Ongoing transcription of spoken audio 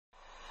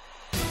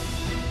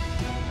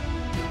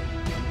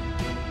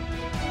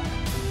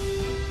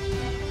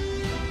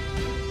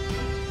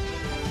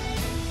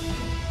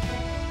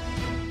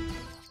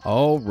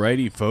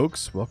Alrighty,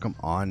 folks, welcome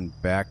on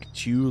back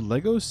to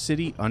Lego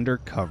City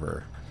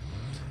Undercover.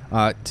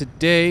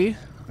 Today,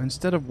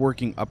 instead of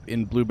working up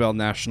in Bluebell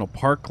National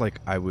Park like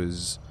I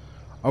was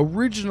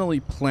originally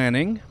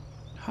planning,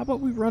 how about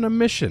we run a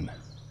mission?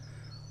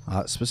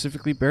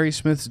 Specifically Barry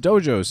Smith's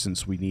Dojo,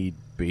 since we need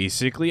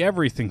basically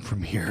everything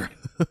from here.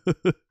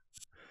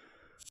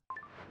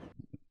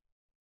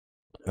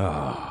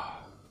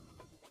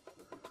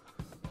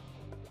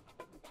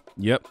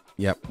 Yep,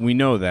 we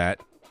know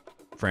that.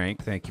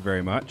 Frank, thank you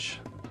very much.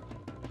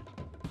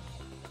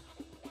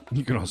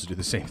 You can also do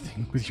the same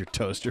thing with your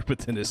toaster, but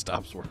then it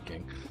stops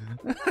working.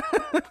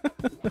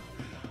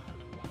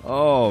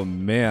 Oh,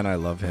 man, I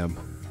love him.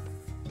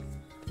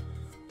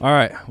 All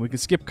right, we can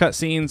skip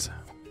cutscenes.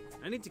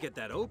 I need to get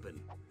that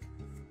open.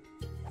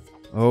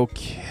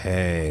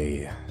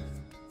 Okay.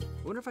 I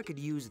wonder if I could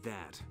use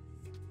that.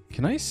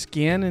 Can I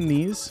scan in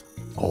these?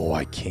 Oh,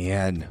 I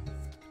can.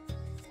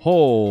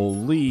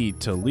 Holy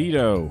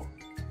Toledo.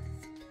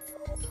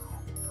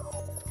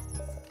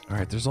 All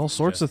right, there's all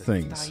sorts of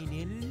things.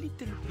 Tiny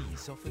little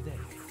piece over there.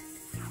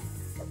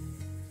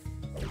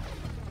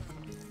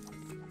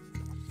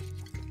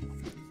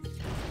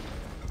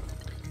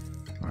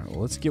 All right, well,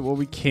 let's get what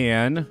we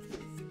can.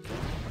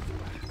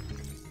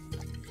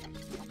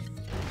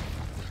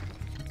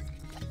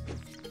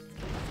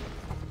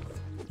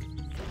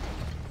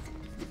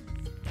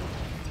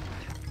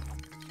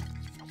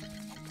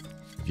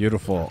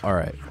 Beautiful. All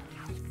right.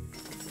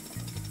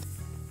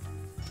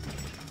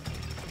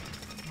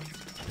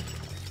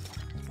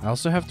 I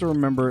also have to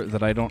remember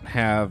that I don't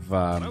have...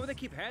 Why would they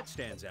keep hat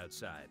stands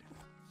outside?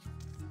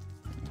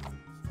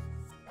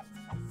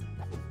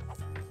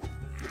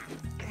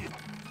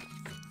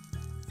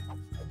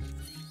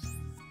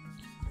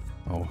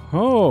 Oh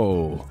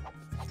ho!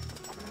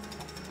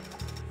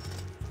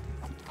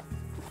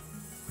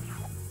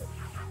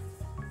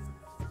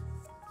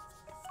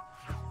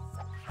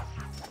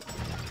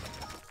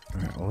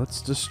 Alright, well,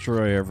 let's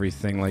destroy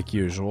everything like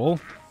usual.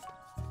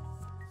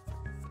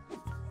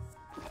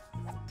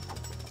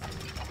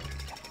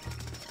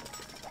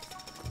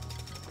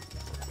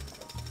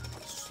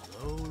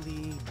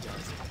 Slowly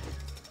does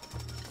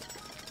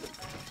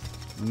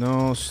it.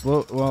 No,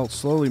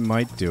 slowly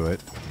might do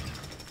it.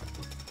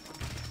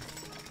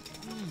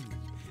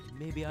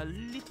 Maybe a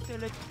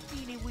little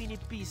teeny weeny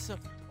piece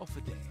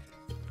over there.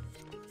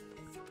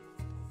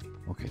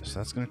 Okay, so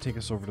that's going to take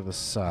us over to the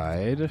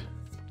side.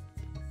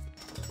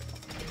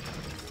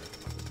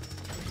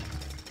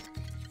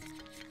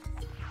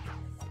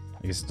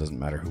 I guess it doesn't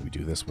matter who we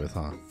do this with,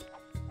 huh?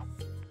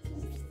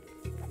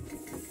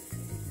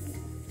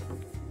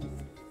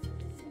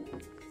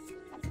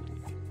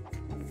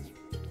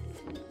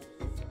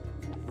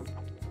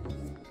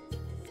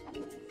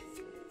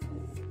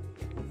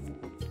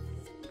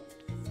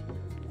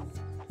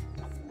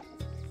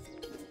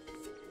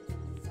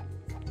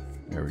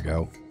 There we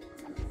go.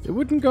 It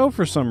wouldn't go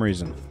for some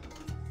reason.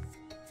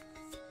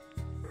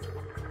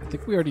 I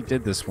think we already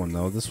did this one,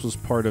 though. This was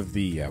part of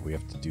the... Yeah, we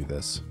have to do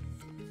this.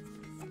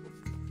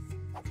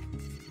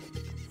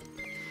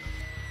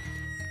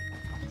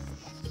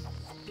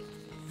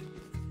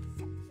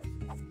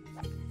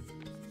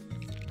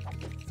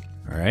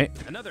 All right.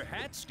 Another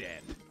hat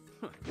stand.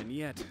 Huh, and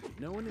yet,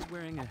 no one is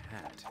wearing a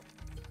hat.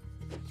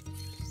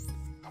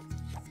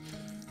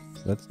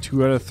 So that's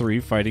 2 out of 3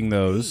 fighting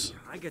those.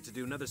 I get to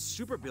do another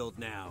super build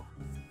now.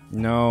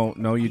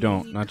 No, you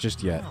don't. Not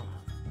just yet.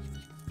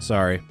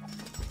 Sorry.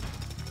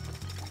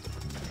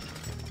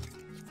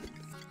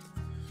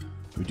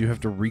 We do have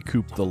to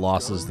recoup the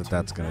losses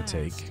that's going to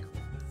take.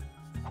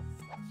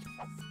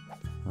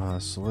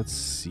 So let's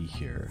see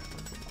here.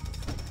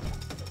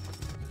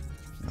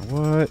 Now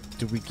what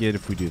do we get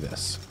if we do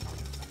this?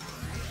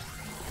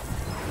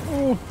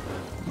 Oh,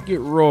 we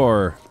get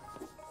Roar.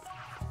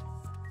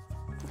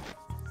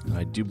 And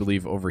I do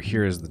believe over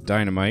here is the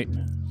dynamite.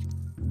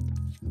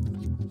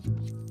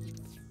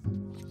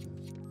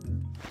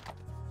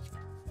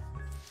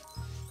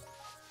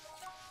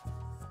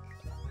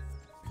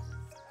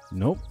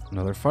 Nope,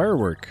 another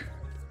firework.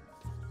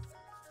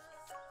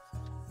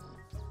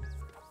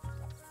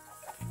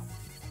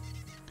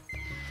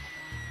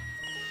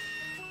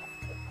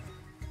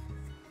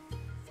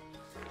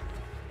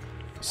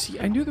 See,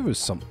 I knew there was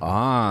some...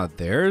 Ah,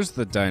 there's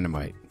the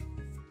dynamite.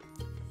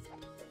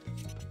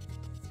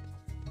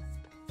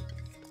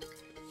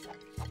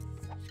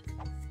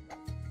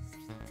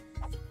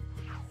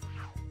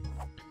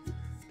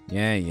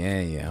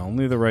 Yeah.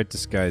 Only the right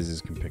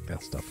disguises can pick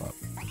that stuff up.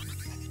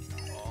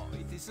 Oh,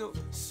 it is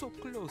so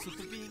close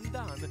to being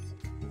done.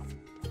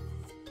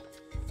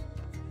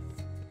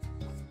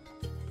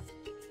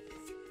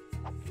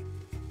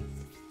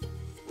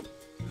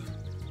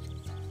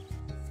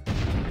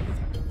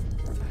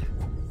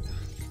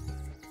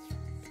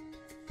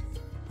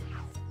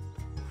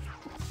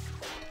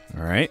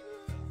 All right.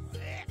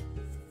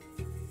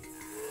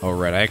 Oh,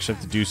 right. I actually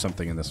have to do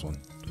something in this one.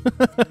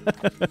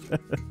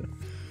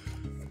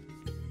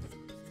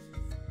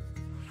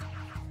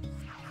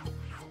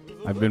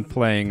 I've been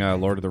playing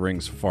Lord of the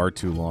Rings far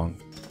too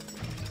long.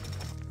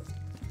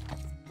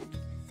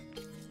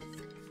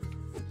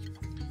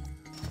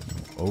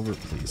 over,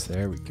 please.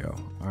 There we go.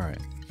 All right.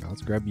 Now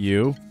let's grab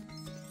you.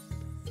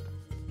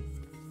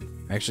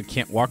 I actually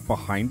can't walk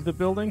behind the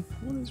building?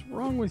 What is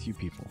wrong with you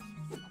people?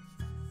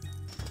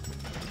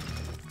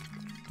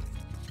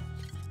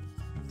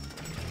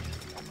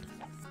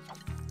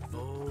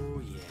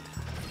 Oh, yeah.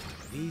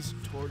 These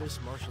tortoise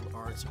martial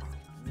arts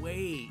are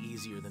way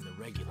easier than the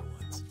regular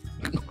ones.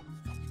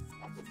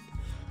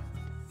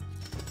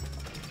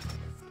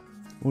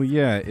 Well,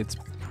 yeah, it's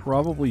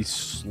probably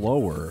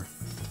slower.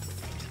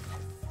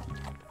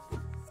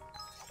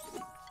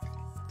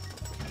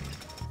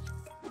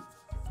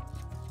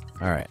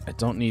 Alright, I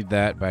don't need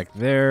that back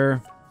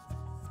there.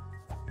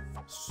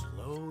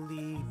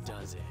 Slowly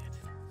does it.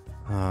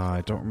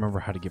 I don't remember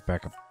how to get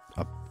back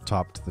up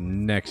top to the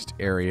next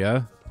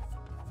area.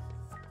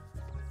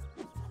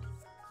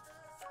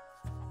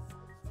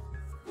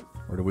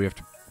 Or do we have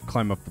to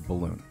climb up the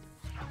balloon?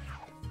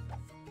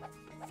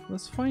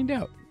 Let's find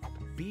out.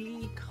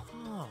 Be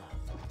calm.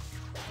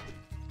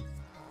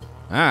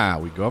 Ah,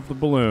 we go up the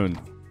balloon.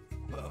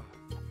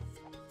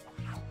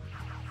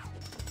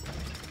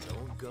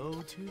 Don't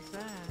go too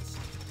fast.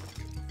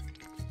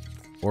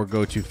 Or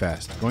go too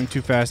fast. Going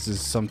too fast is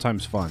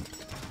sometimes fun.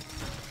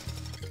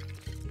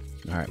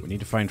 Alright, we need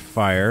to find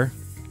fire.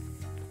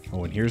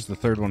 Oh, and here's the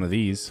third one of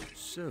these.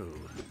 So,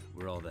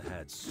 were all the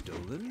hats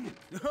stolen?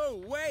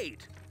 Oh,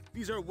 wait!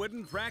 These are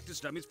wooden practice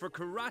dummies for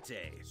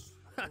karate.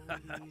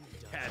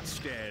 Hat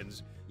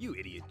stands. You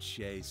idiot,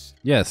 Chase.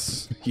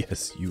 Yes.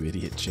 Yes, you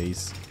idiot,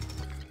 Chase.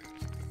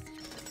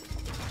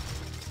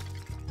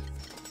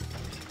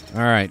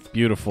 Alright,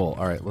 beautiful.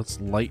 Alright,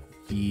 let's light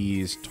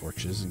these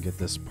torches and get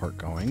this part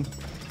going.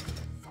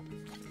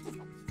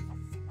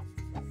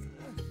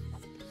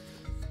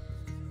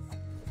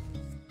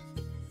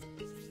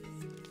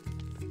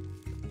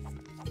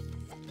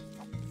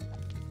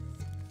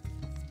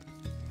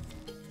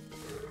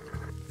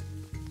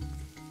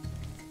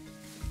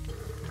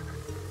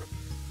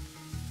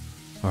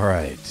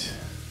 Alright.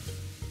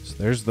 So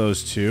there's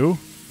those two.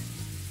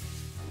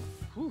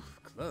 Whew,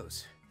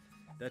 close.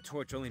 That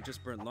torch only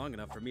just burned long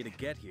enough for me to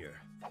get here.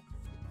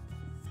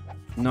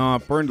 No,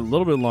 it burned a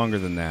little bit longer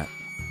than that.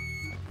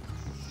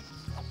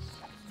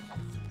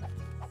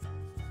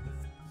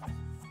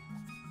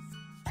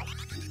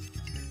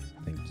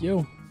 Thank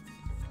you.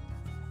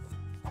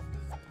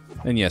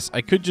 And yes,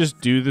 I could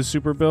just do the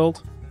super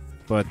build,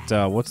 but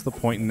what's the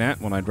point in that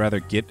when I'd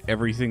rather get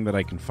everything that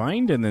I can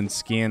find and then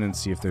scan and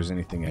see if there's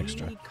anything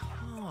extra. Be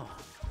calm.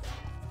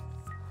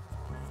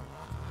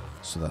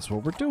 So that's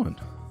what we're doing.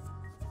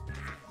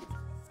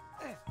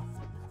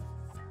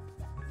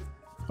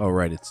 Oh,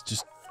 right, it's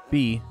just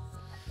B.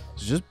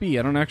 It's just B.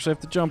 I don't actually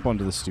have to jump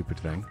onto the stupid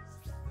thing.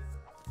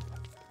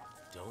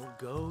 Don't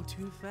go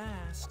too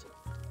fast.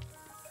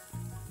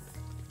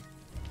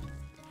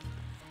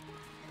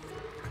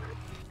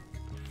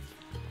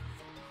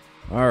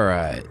 All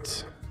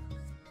right.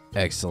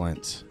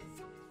 Excellent.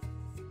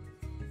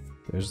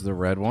 There's the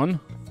red one.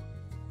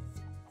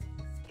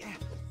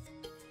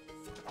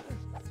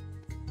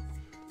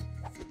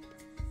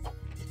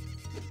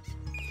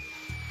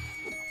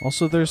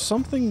 Also, there's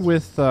something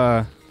with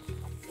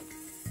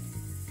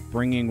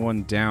bringing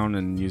one down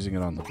and using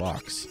it on the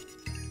box.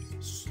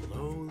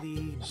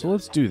 Slowly. So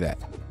let's do that.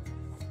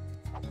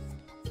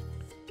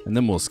 And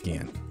then we'll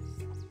scan.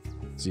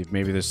 See if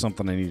maybe there's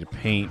something I need to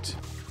paint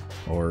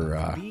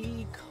or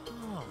Be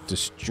calm.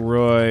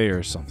 destroy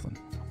or something.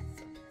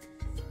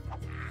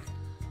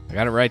 I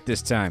got it right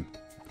this time.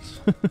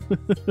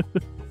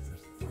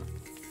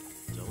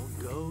 Don't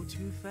go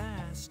too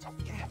fast.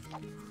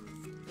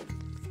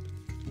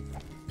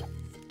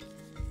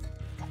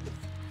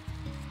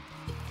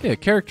 Yeah,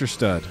 character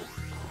stud.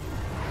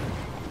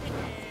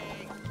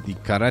 The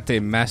karate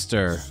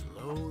master.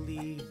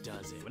 Slowly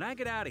does it. When I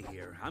get out of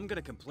here, I'm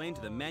gonna complain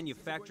to the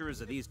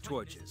manufacturers of these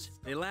torches.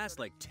 They last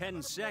like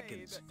 10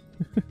 seconds.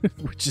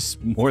 Which is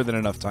more than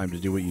enough time to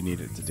do what you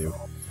need it to do.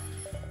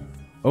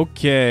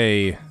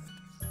 Okay. It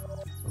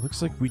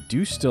looks like we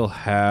do still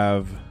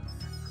have...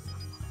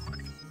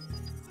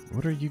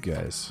 What are you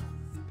guys?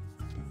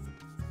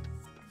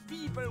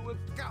 People will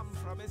come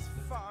from as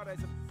far as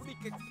Brick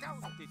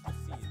County to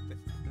see it.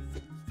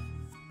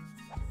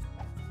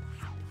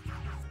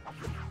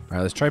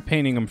 Alright, let's try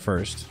painting them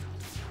first.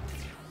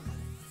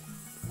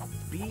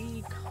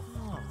 Be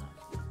calm.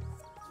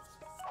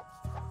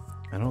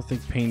 I don't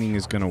think painting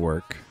is going to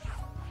work.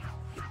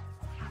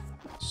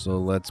 So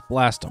let's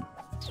blast them.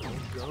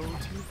 Don't go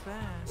too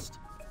fast.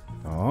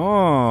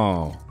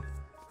 Oh.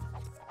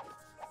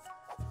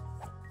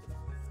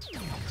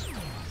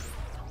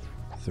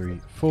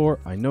 Three, four.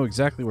 I know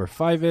exactly where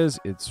 5 is.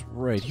 It's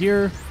right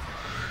here.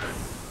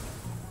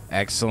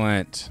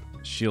 Excellent.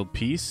 Shield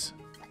piece.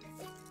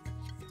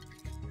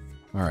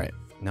 Alright.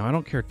 Now I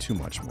don't care too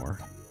much more.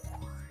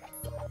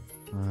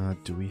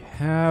 Do we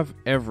have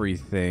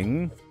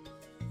everything?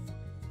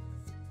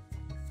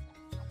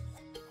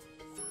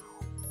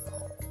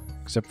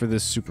 Except for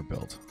this super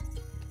build.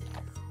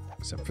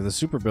 Except for the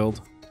super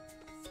build.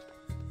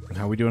 And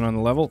how are we doing on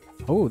the level?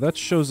 Oh, that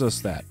shows us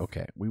that.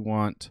 Okay, we've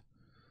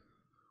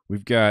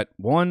got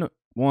 1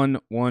 1,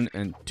 1,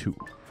 and 2.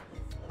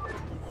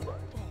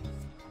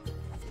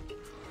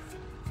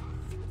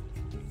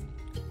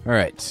 All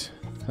right.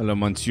 Hello,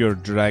 Monsieur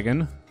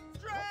Dragon.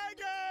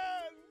 Dragon!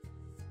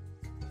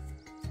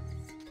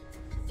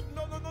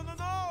 No, no, no, no,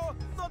 no!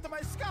 Not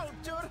my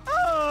sculpture!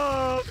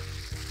 Oh!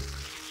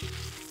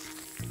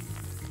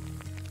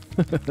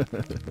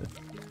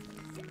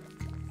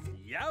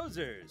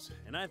 Yowzers!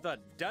 And I thought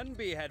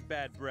Dunby had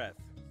bad breath.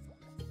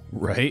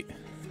 Right.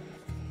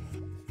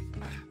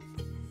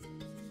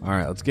 All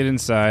right, let's get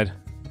inside.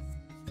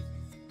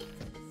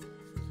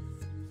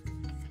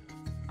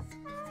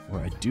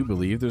 Where I do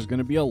believe there's going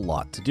to be a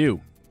lot to do.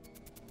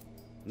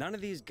 None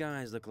of these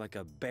guys look like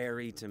a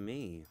berry to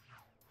me.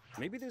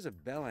 Maybe there's a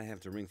bell I have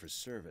to ring for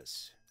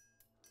service.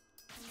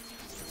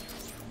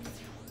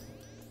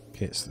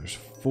 Okay, so there's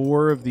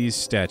 4 of these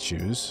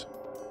statues.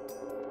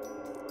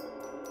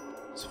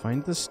 Let's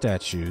find the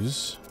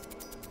statues.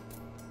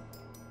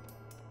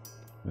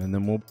 And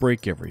then we'll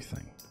break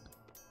everything.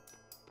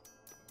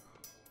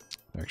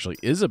 There actually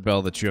is a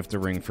bell that you have to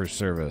ring for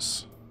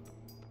service.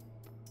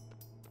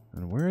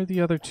 And where are the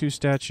other 2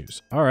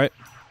 statues? All right.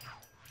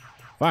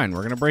 Fine,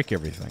 we're going to break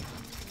everything.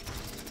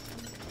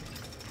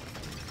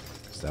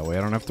 So that way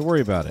I don't have to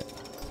worry about it.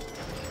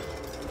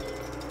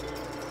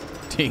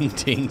 Ting,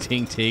 ting,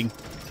 ting, ting.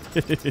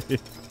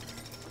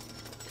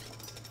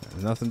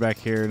 Nothing back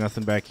here,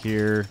 nothing back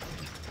here.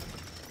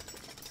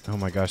 Oh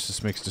my gosh,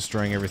 this makes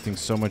destroying everything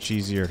so much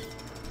easier.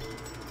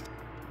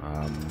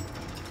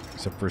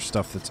 Except for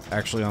stuff that's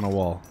actually on a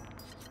wall.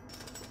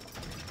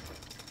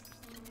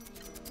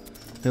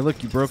 Hey,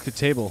 look, you broke the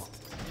table.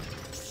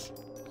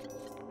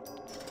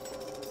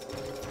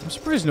 I'm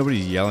surprised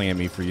nobody's yelling at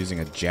me for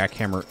using a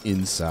jackhammer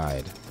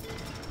inside.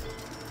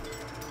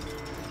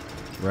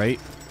 Right?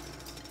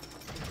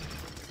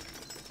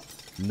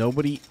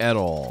 Nobody at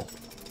all.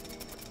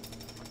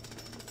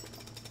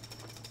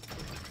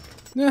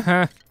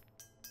 Uh-huh.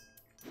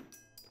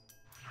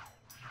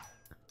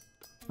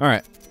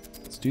 Alright.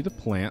 Let's do the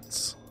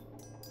plants.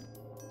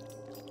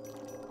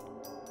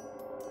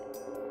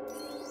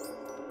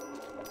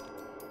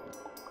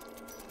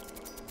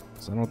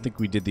 So I don't think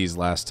we did these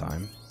last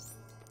time.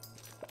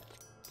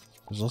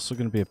 There's also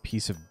going to be a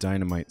piece of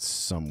dynamite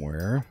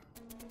somewhere.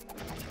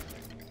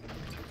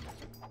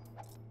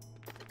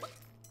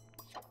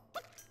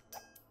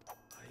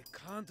 I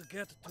can't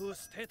get to a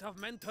state of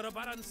mental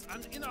balance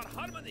and inner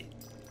harmony.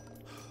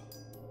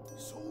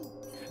 So,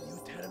 can you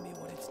tell me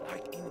what it's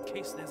like in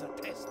case there's a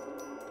test?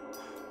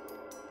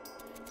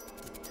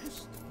 The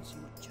test is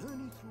your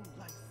journey through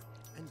life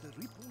and the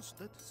ripples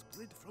that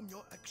spread from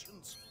your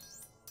actions.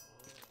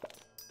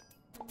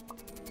 I'll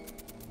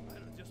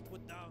just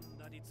put down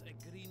that it's a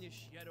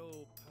greenish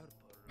yellow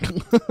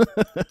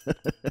purple.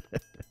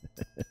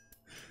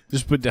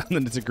 Just put down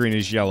that it's a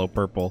greenish yellow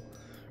purple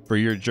for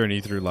your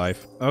journey through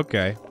life.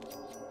 Okay.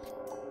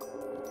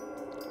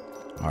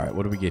 Alright,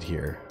 what do we get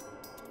here?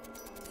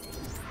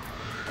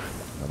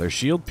 Another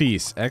shield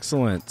piece.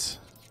 Excellent.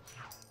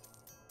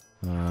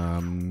 I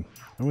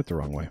went the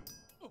wrong way.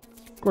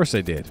 Of course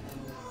I did.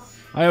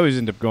 I always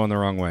end up going the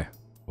wrong way.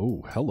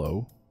 Oh,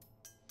 hello.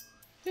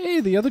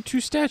 Hey, the other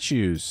 2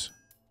 statues.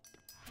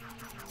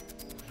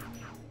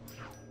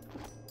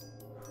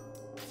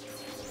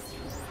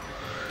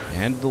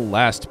 And the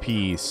last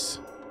piece.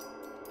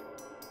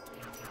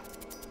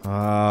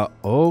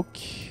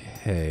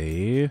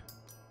 Okay.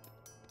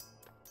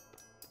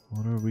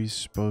 What are we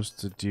supposed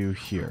to do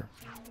here?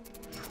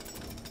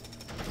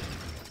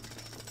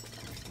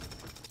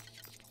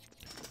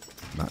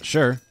 Not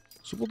sure.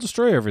 So we'll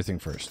destroy everything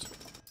first.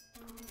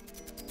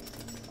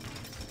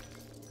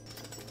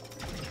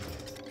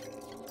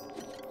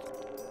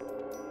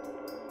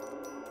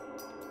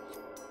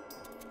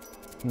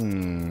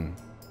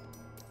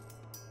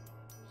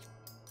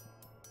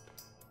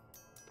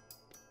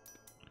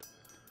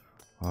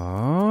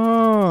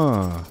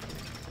 Ah.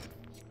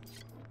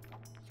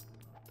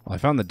 Well, I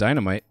found the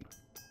dynamite.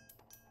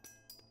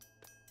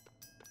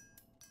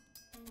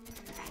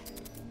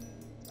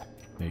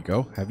 There you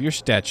go. Have your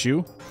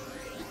statue.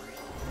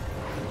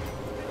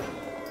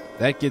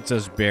 That gets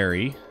us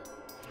Barry.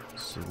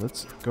 So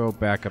let's go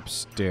back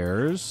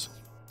upstairs.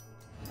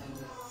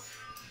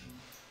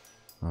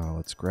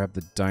 Let's grab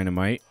the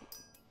dynamite.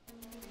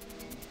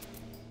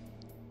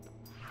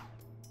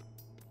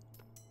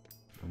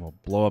 And we'll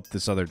blow up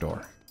this other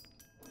door.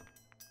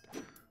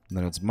 And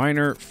then it's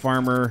miner,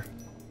 farmer.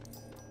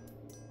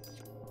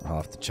 I'll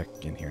have to check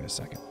in here in a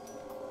second.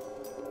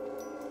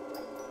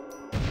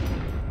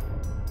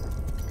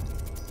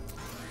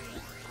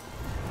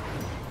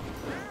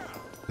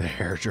 The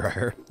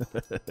hairdryer.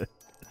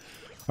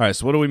 Alright,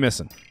 so what are we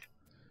missing?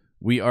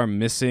 We are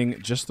missing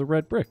just the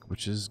red brick,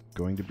 which is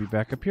going to be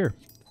back up here.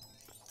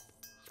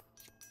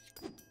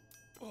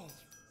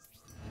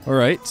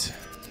 Alright.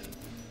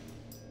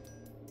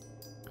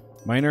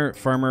 Miner,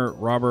 farmer,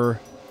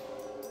 robber.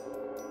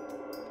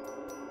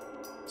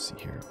 Let's see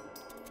here.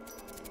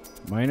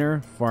 Miner,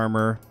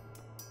 farmer,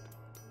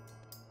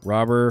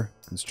 robber,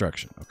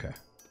 construction. Okay.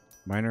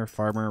 Miner,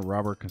 farmer,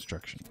 robber,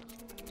 construction.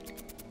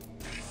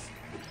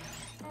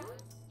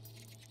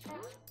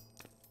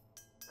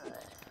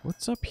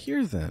 what's up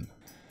here then?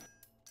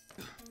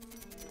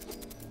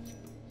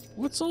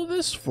 What's all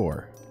this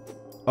for?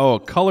 Oh, a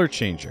color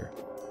changer.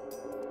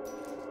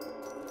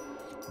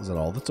 Is that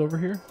all that's over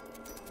here?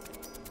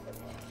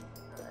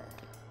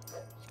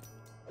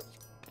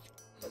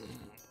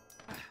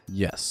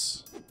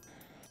 Yes.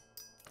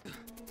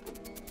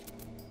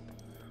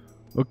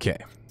 Okay.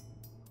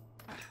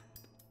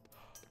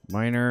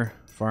 Miner,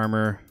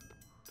 farmer.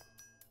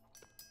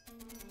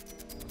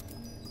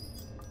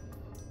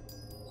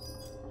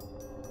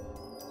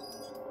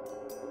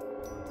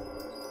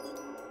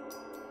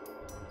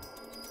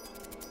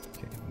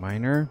 Okay,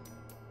 miner,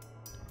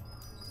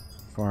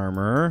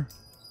 farmer,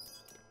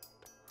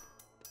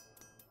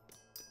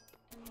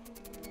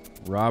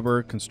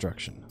 robber,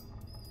 construction.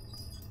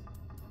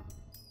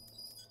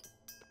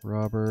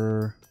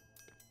 Robber.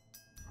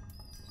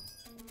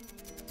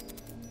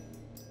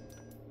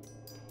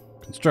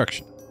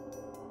 Construction.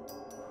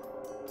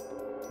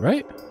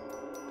 Right?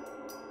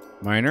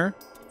 Miner,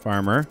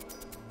 farmer,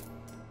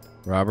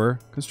 robber,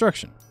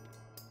 construction.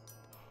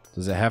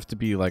 Does it have to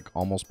be like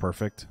almost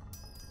perfect?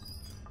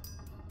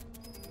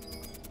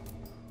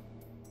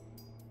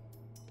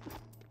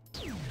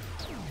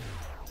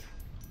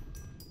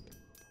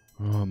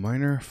 Oh,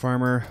 miner,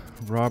 farmer,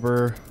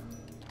 robber.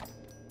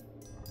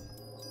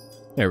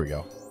 There we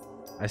go.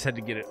 I just had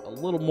to get it a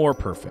little more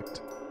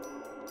perfect.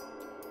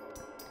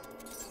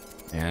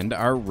 And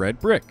our red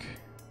brick,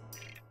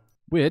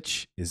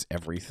 which is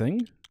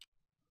everything.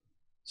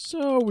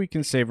 So we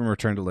can save and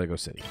return to Lego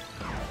City.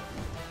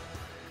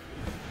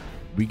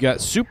 We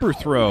got Super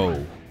Throw.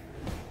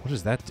 What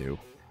does that do?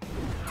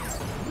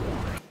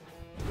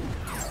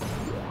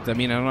 Does that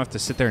mean I don't have to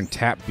sit there and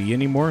tap B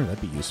anymore?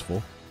 That'd be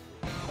useful.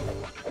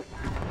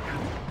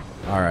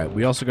 Alright,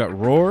 we also got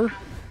Roar,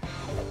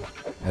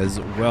 as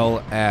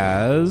well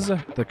as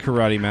the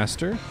Karate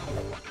Master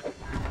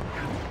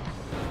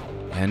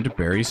and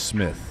Barry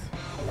Smith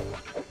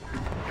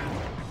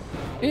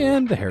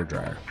and the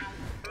hairdryer.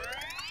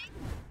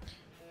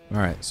 All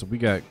right, so we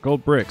got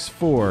gold bricks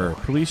for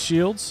police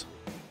shields.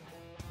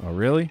 Oh,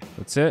 really?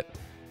 That's it?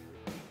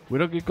 We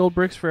don't get gold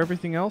bricks for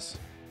everything else?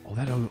 Oh,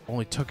 that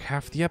only took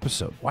half the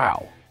episode.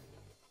 Wow.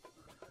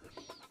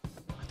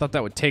 I thought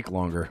that would take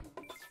longer.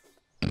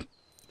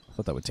 I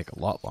thought that would take a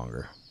lot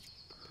longer.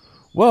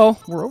 Well,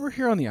 we're over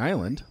here on the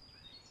island.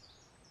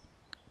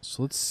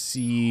 So let's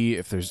see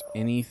if there's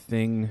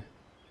anything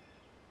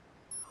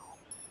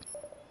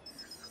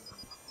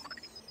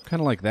kind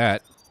of like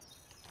that.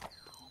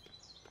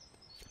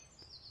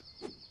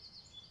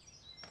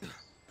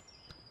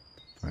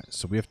 Alright,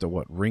 so we have to,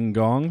 what, ring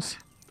gongs?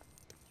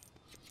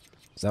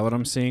 Is that what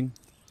I'm seeing?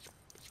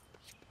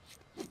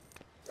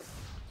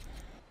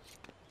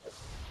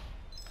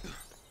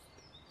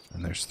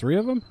 And there's 3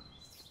 of them?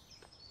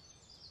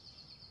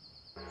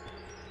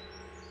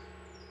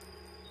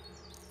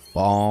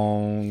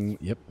 Bong.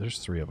 Yep, there's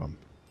 3 of them.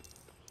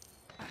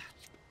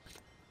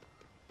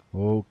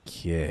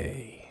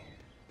 Okay.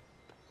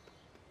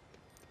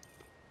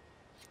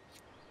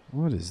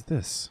 What is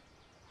this?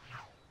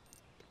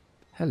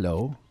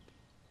 Hello.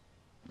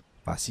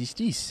 Was ist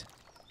dies?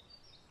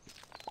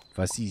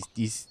 Was ist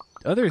this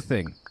other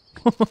thing?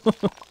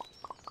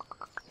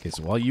 Okay,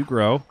 so while you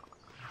grow...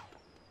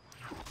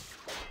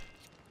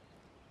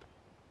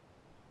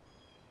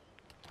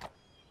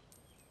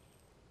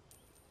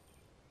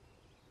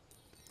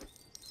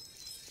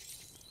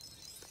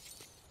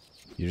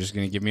 You're just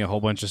going to give me a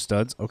whole bunch of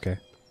studs? Okay.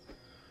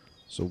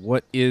 So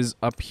what is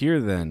up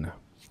here then?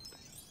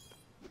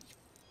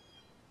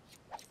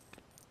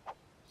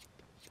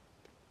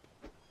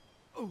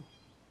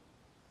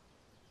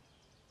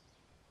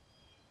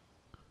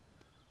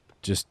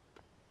 Just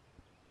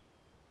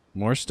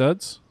more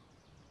studs?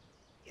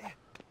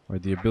 Or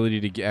the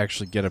ability to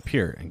actually get up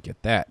here and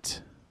get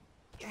that?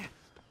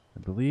 I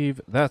believe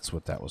that's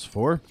what that was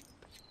for.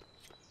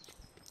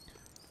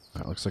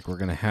 Alright, looks like we're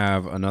going to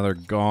have another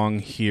gong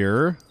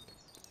here.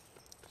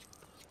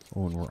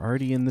 Oh, and we're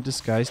already in the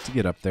disguise to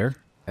get up there.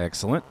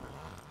 Excellent.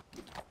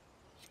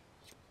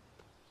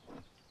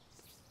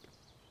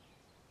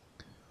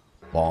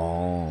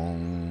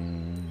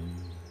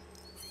 Bong.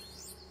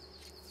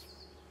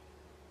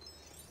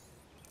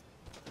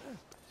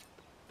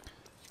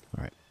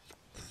 Alright.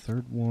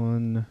 Third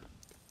one,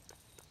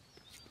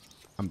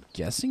 I'm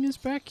guessing is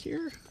back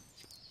here?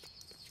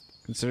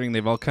 Considering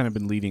they've all kind of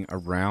been leading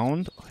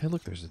around. Oh, hey,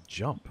 look, there's a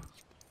jump. I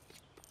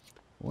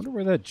wonder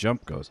where that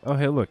jump goes. Oh,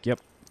 hey, look, yep.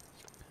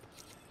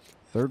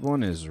 Third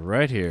one is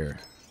right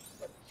here.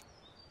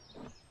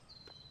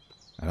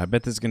 And I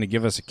bet this is going to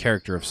give us a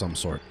character of some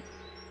sort.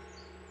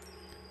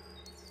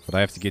 But I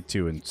have to get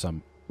to in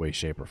some way,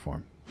 shape, or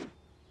form.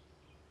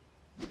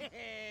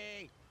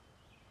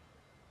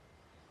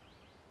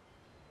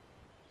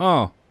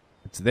 Oh,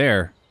 it's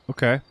there.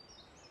 Okay.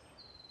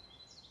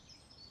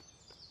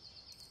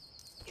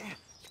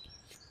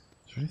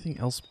 Is there anything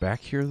else back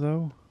here,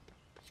 though?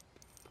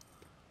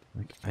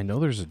 Like, I know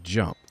there's a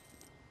jump.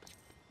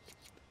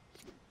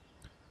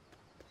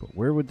 But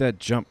where would that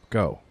jump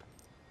go?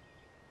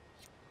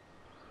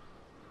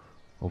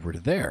 Over to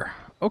there.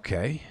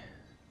 Okay.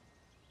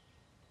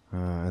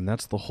 And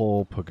that's the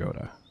whole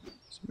pagoda.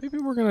 So maybe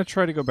we're going to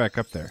try to go back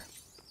up there.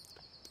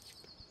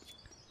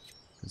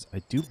 Because I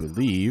do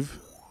believe...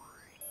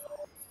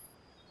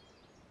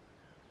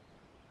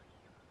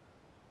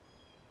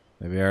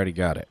 maybe I already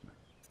got it.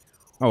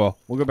 Oh well,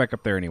 we'll go back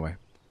up there anyway.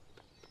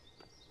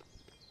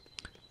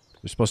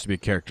 There's supposed to be a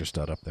character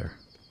stud up there.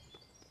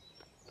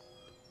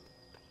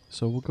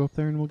 So we'll go up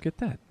there and we'll get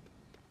that.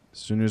 As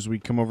soon as we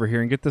come over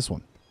here and get this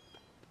one.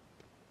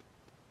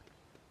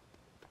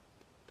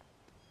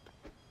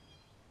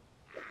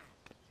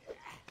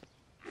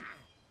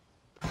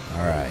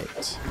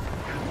 Alright.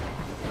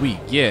 We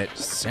get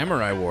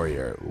Samurai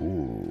Warrior.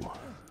 Ooh.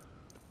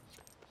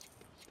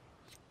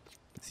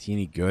 Is he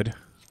any good?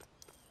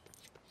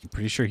 I'm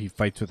pretty sure he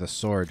fights with a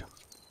sword.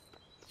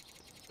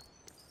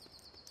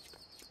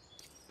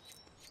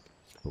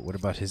 But what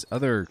about his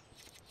other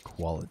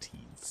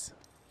qualities,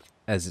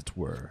 as it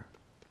were?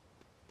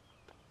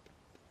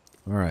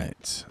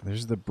 Alright,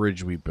 there's the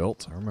bridge we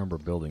built. I remember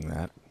building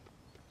that.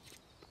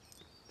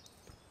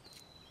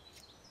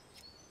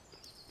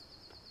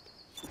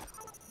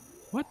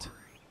 What?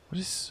 What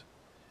is...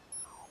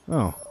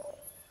 oh.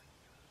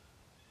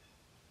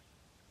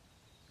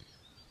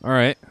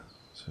 Alright.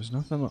 So there's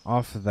nothing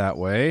off that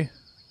way.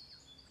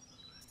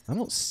 I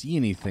don't see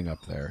anything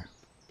up there.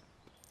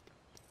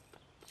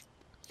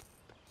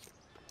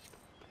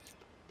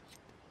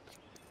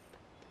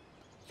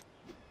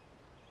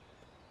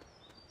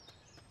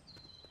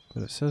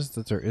 But it says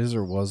that there is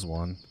or was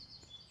one.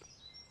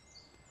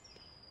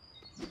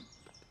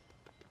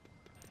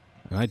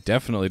 And I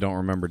definitely don't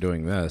remember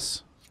doing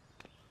this.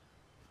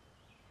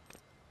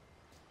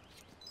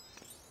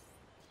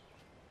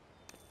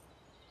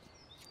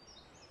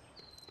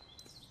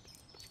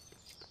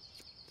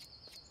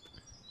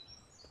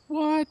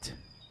 What?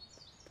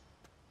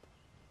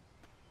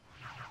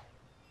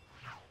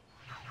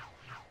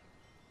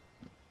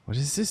 What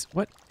is this?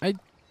 What? I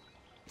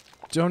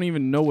don't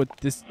even know what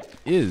this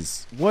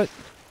is. What?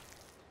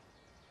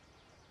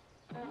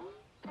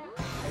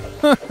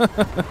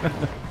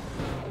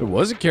 There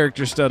was a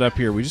character stud up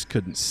here. We just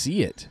couldn't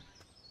see it.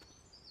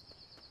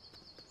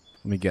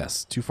 Let me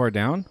guess. Too far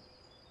down?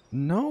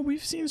 No,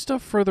 we've seen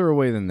stuff further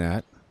away than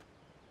that.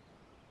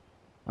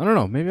 I don't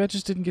know. Maybe I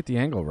just didn't get the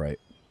angle right.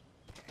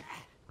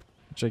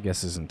 Which I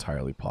guess is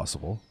entirely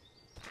possible.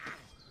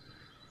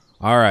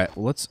 Alright,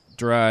 let's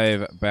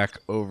drive back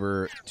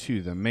over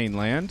to the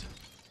mainland.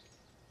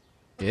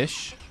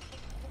 Ish.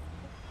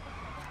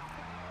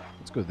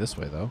 Let's go this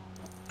way, though.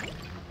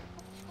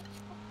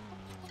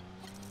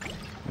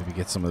 Maybe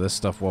get some of this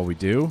stuff while we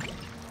do.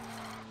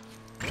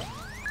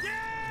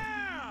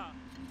 Yeah!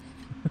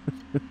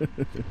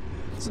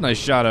 It's a nice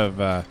shot of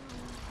the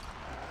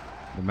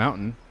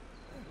mountain.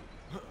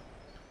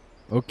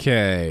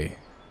 Okay.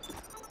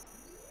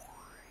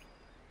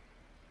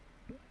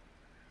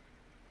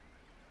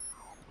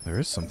 There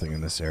is something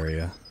in this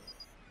area.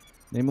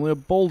 Namely a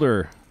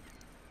boulder.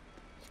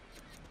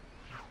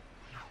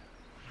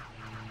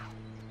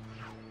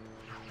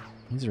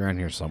 He's around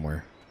here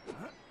somewhere.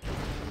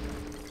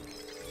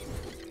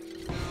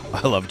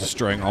 I love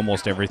destroying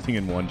almost everything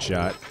in one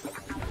shot.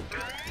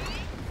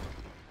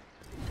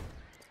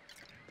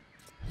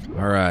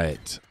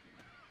 Alright.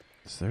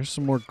 So there's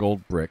some more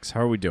gold bricks.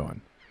 How are we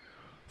doing?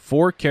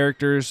 4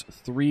 characters,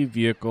 3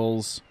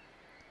 vehicles,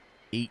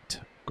 8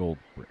 gold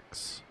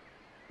bricks.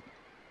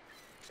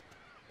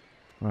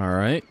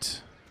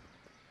 Alright.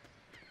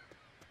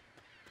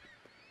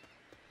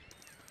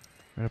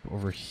 Right up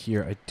over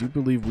here. I do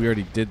believe we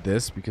already did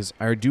this because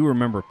I do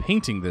remember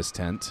painting this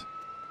tent.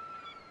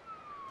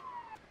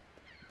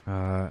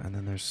 And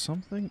then there's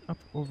something up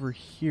over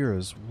here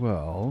as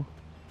well.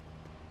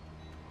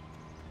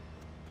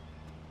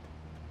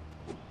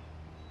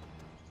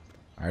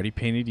 I already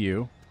painted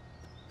you.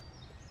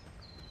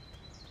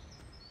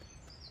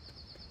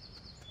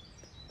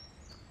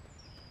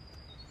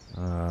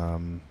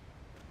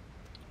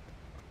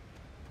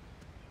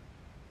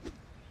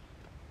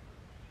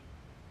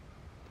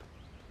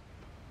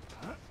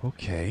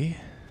 Okay.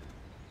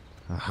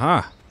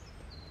 Aha.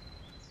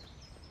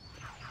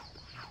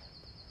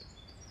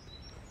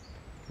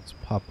 Let's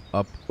pop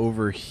up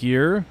over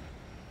here.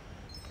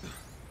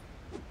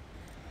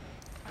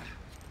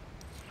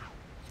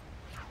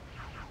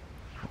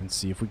 And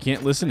see if we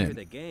can't listen in.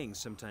 The gangs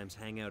sometimes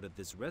hang out at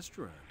this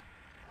restaurant.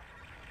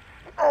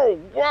 Oh,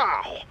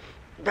 wow!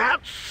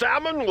 That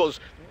salmon was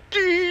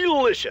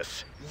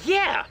delicious!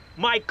 Yeah,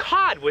 my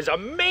cod was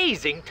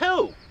amazing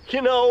too.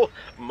 You know,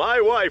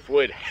 my wife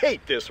would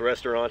hate this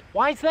restaurant.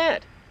 Why's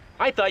that?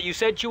 I thought you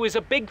said she was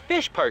a big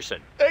fish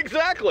person.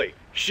 Exactly!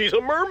 She's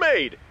a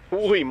mermaid!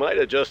 We might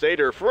have just ate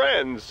her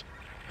friends.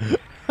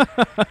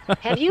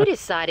 Have you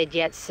decided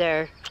yet,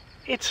 sir?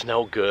 It's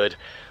no good.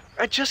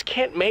 I just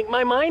can't make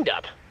my mind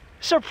up.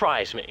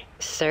 Surprise me.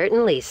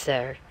 Certainly,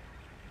 sir.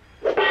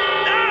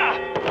 Ah!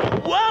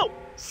 Whoa!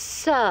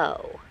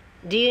 So,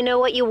 do you know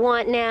what you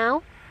want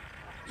now?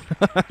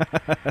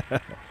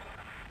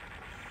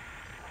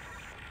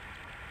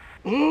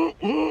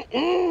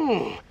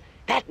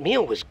 That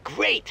meal was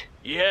great.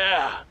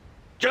 Yeah.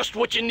 Just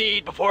what you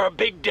need before a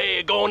big day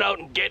of going out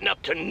and getting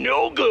up to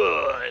no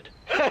good.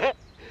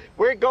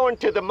 We're going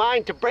to the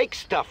mine to break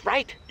stuff,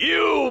 right?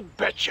 You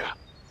betcha.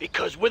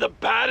 Because we're the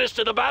baddest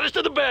of the baddest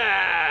of the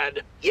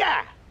bad.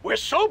 Yeah. We're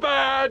so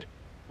bad,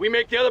 we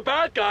make the other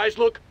bad guys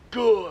look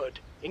good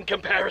in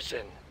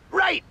comparison.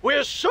 Right.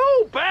 We're so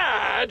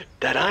bad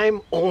that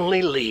I'm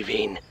only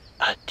leaving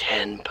a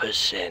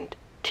 10%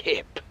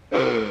 tip.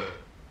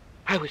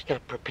 I was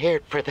not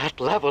prepared for that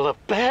level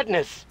of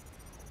badness.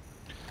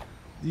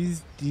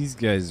 These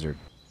guys are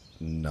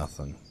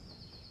nothing.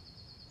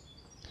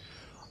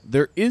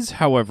 There is,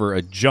 however,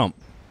 a jump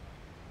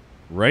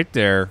right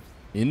there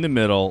in the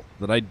middle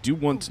that I do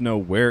want to know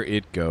where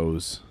it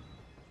goes.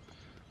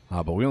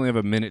 But we only have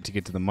a minute to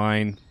get to the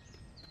mine.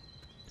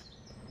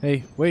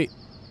 Hey, wait.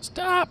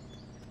 Stop!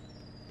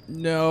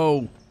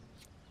 No.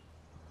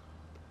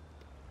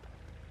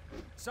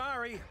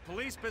 Sorry,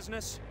 police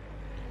business.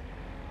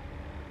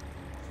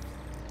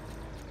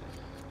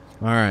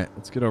 Alright,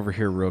 let's get over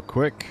here real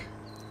quick.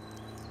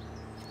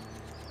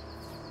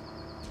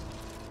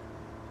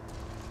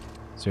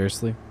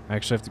 Seriously? I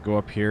actually have to go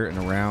up here and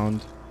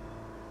around.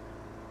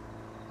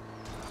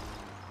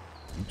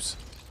 Oops.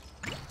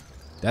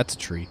 That's a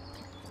tree.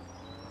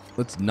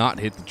 Let's not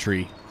hit the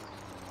tree.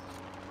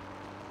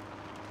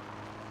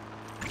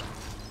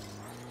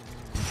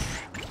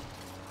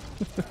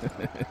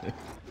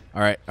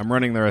 Alright, I'm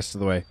running the rest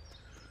of the way.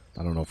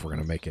 I don't know if we're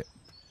going to make it.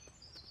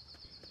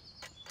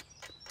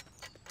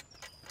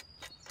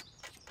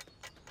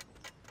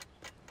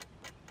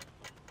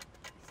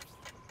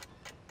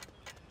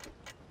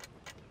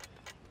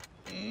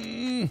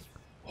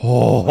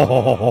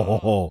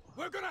 Oh,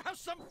 We're gonna have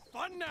some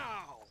fun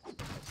now!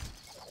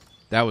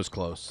 that was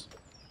close.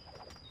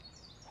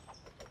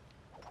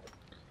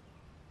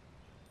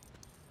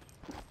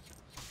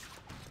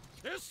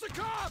 It's the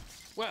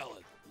cops! Well,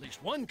 at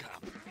least one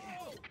cop.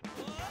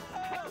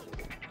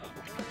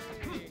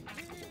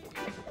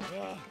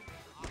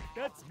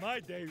 That's my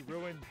day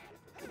ruined.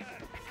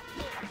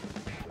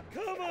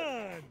 Come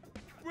on!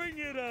 Bring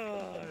it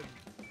on!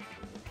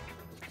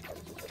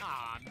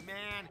 Aw,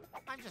 man.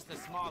 I'm just a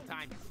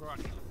small-time crook.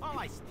 All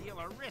I steal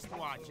are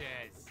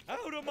wristwatches.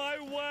 Out of my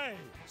way!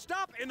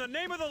 Stop in the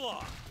name of the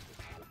law!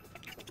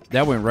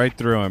 That went right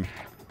through him.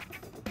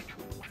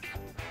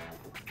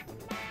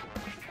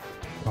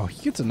 Oh,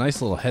 he gets a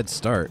nice little head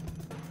start.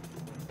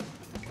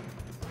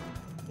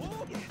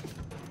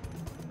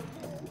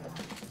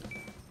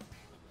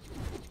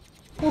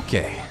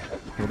 Okay.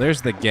 Well,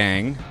 there's the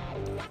gang.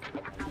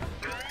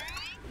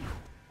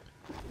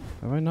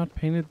 Have I not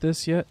painted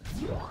this yet?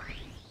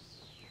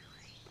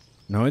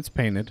 No, it's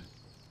painted.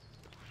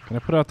 Can I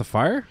put out the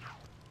fire?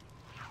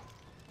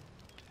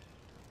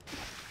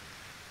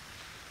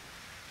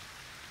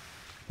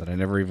 That I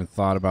never even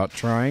thought about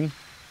trying.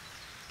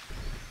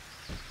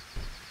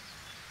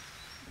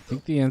 I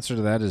think the answer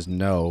to that is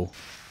no.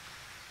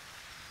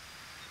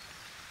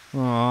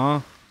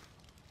 Aww.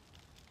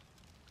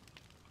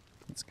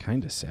 It's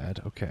kind of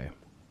sad. Okay.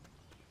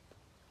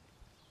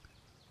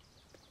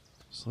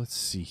 So let's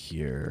see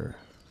here.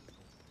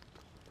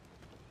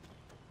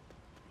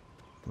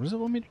 What does it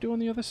want me to do on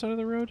the other side of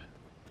the road?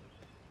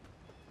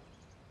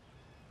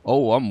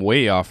 Oh, I'm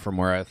way off from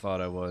where I thought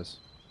I was.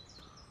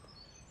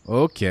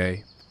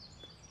 Okay.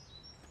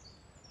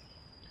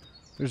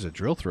 There's a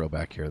drill throw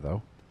back here,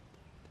 though.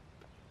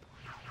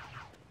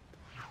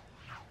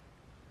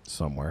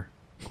 Somewhere.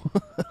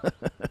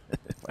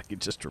 If I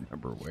could just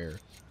remember where.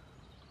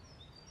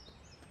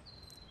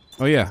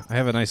 Oh, yeah. I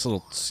have a nice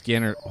little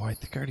scanner. Oh, I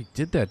think I already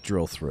did that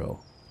drill throw.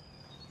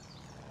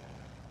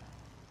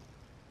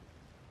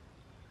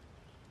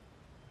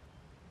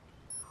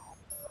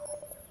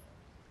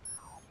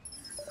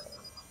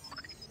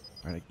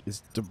 Alright,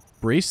 is the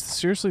brace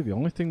seriously the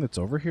only thing that's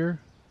over here?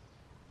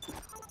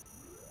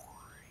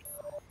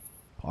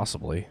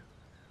 Possibly.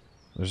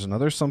 There's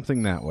another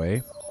something that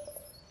way.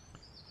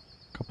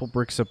 Couple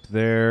bricks up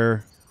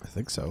there. I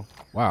think so.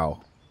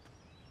 Wow.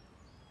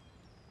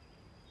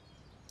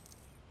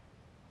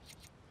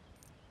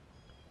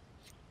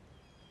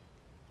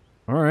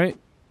 Alright.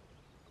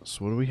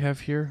 So what do we have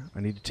here?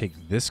 I need to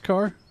take this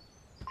car.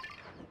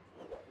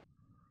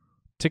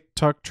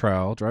 Tick-tock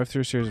trial. Drive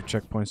through a series of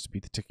checkpoints to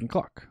beat the ticking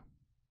clock.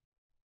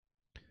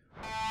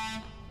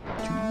 2,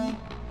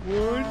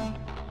 1,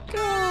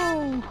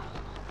 go!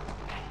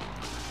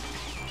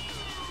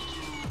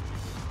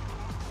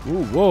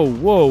 Whoa, whoa,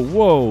 whoa,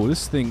 whoa.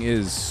 This thing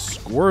is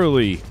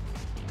squirrely.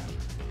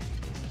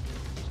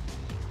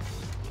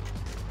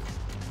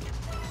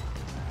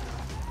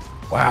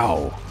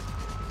 Wow.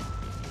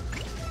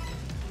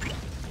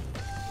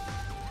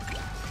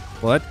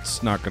 Well,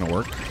 that's not going to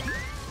work.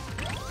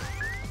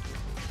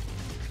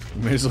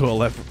 May as well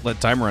let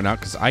time run out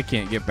because I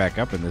can't get back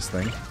up in this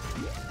thing.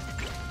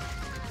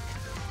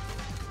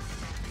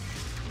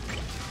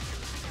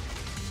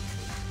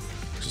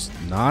 Just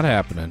not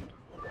happening.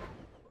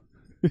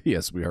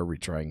 Yes, we are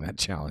retrying that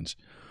challenge.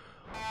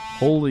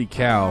 Holy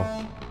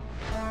cow.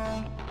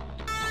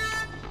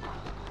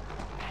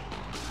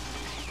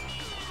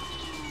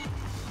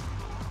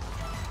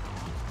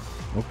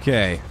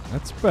 Okay,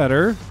 that's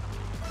better.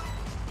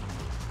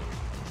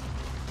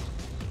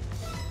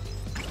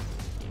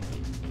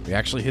 We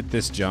actually hit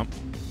this jump,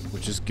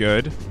 which is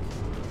good.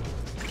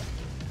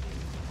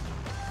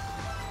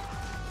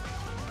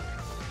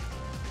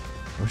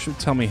 I wish it would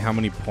tell me how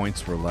many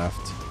points were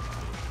left.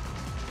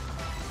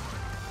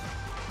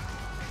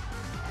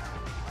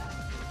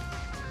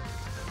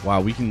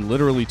 Wow, we can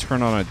literally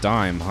turn on a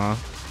dime, huh?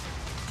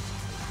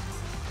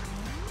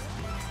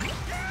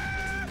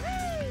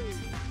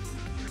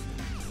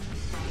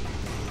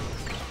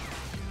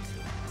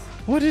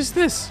 What is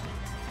this?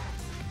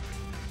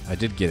 I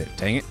did get it.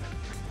 Dang it.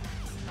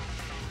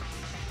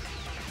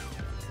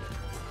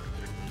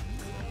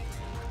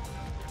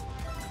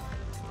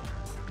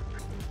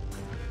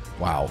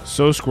 Wow,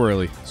 so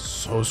squirrely.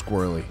 So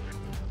squirrely.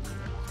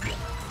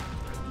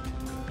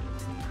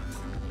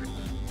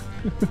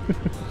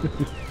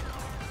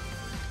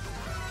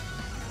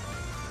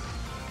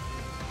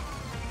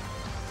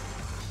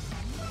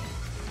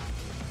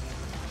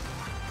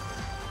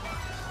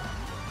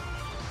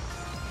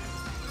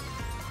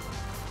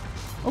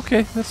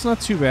 Okay, that's not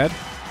too bad.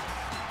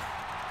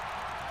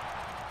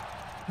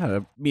 Had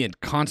to be in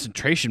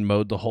concentration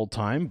mode the whole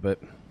time, but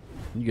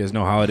you guys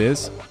know how it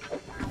is.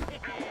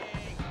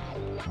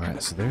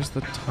 Alright, so there's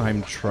the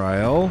time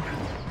trial.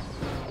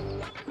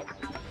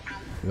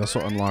 We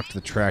also unlocked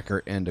the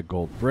tracker and a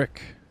gold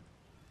brick.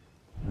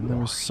 And there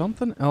was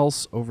something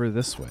else over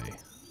this way.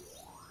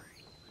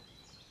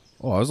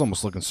 Oh, I was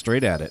almost looking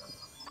straight at it.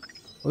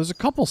 Well, there's a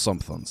couple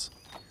somethings.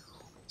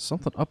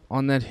 Something up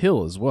on that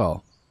hill as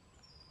well.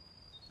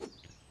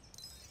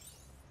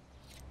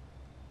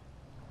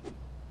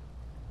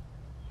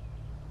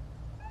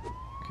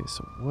 Okay,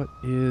 so what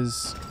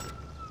is...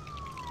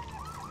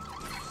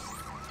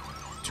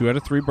 2 out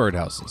of 3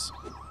 birdhouses.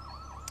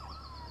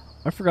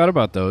 I forgot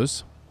about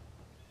those.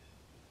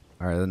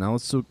 Alright, then now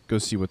let's go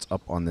see what's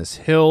up on this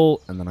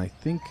hill, and then I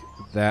think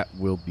that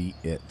will be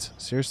it.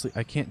 Seriously,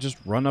 I can't just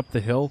run up the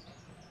hill?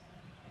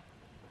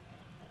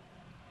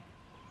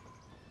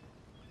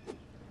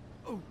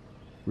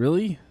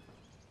 Really?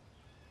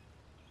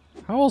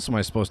 How else am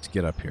I supposed to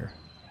get up here?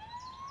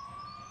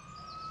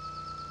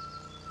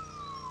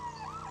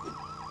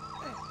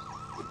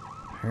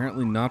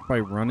 Apparently not by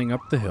running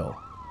up the hill.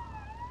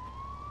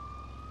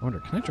 I wonder,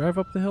 can I drive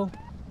up the hill?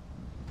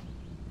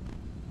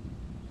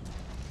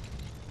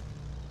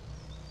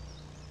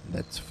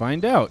 Let's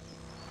find out.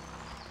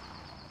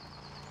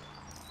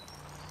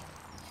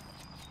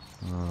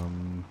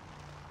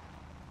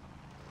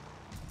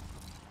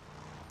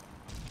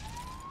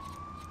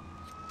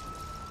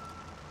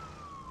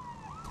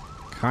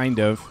 Kind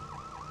of.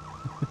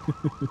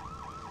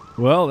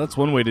 Well, that's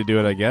one way to do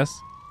it, I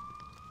guess.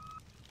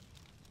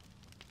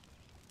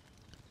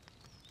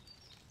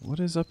 What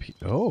is up here?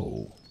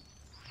 Oh.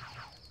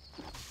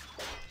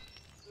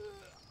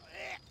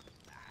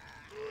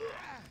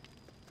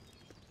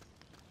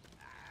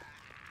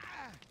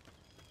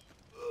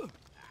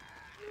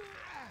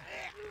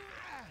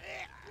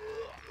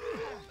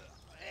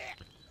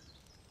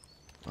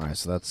 Alright,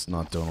 so that's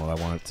not doing what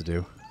I want it to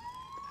do.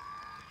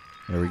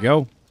 There we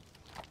go.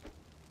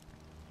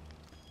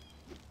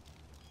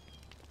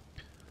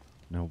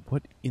 Now,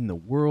 what in the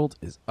world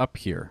is up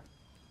here?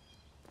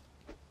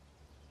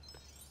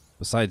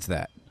 Besides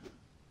that.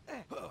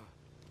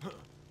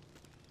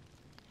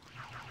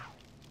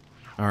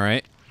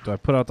 Alright. Do I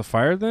put out the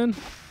fire then?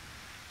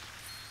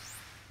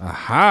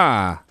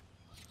 Aha!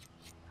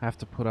 Have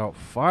to put out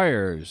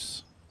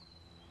fires.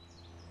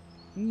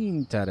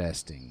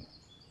 Interesting.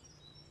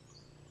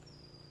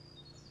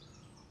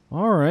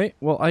 Alright.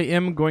 Well, I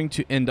am going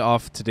to end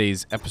off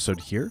today's episode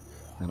here.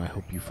 And I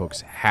hope you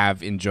folks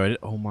have enjoyed it.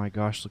 Oh my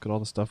gosh, look at all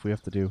the stuff we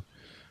have to do.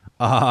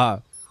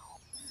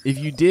 If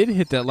you did,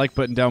 hit that like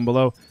button down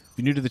below. If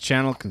you're new to the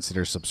channel,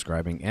 consider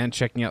subscribing and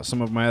checking out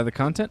some of my other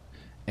content.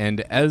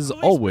 And as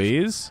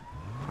always,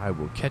 I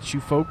will catch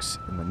you folks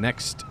in the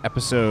next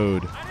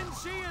episode.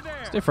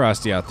 Stay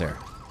frosty out there.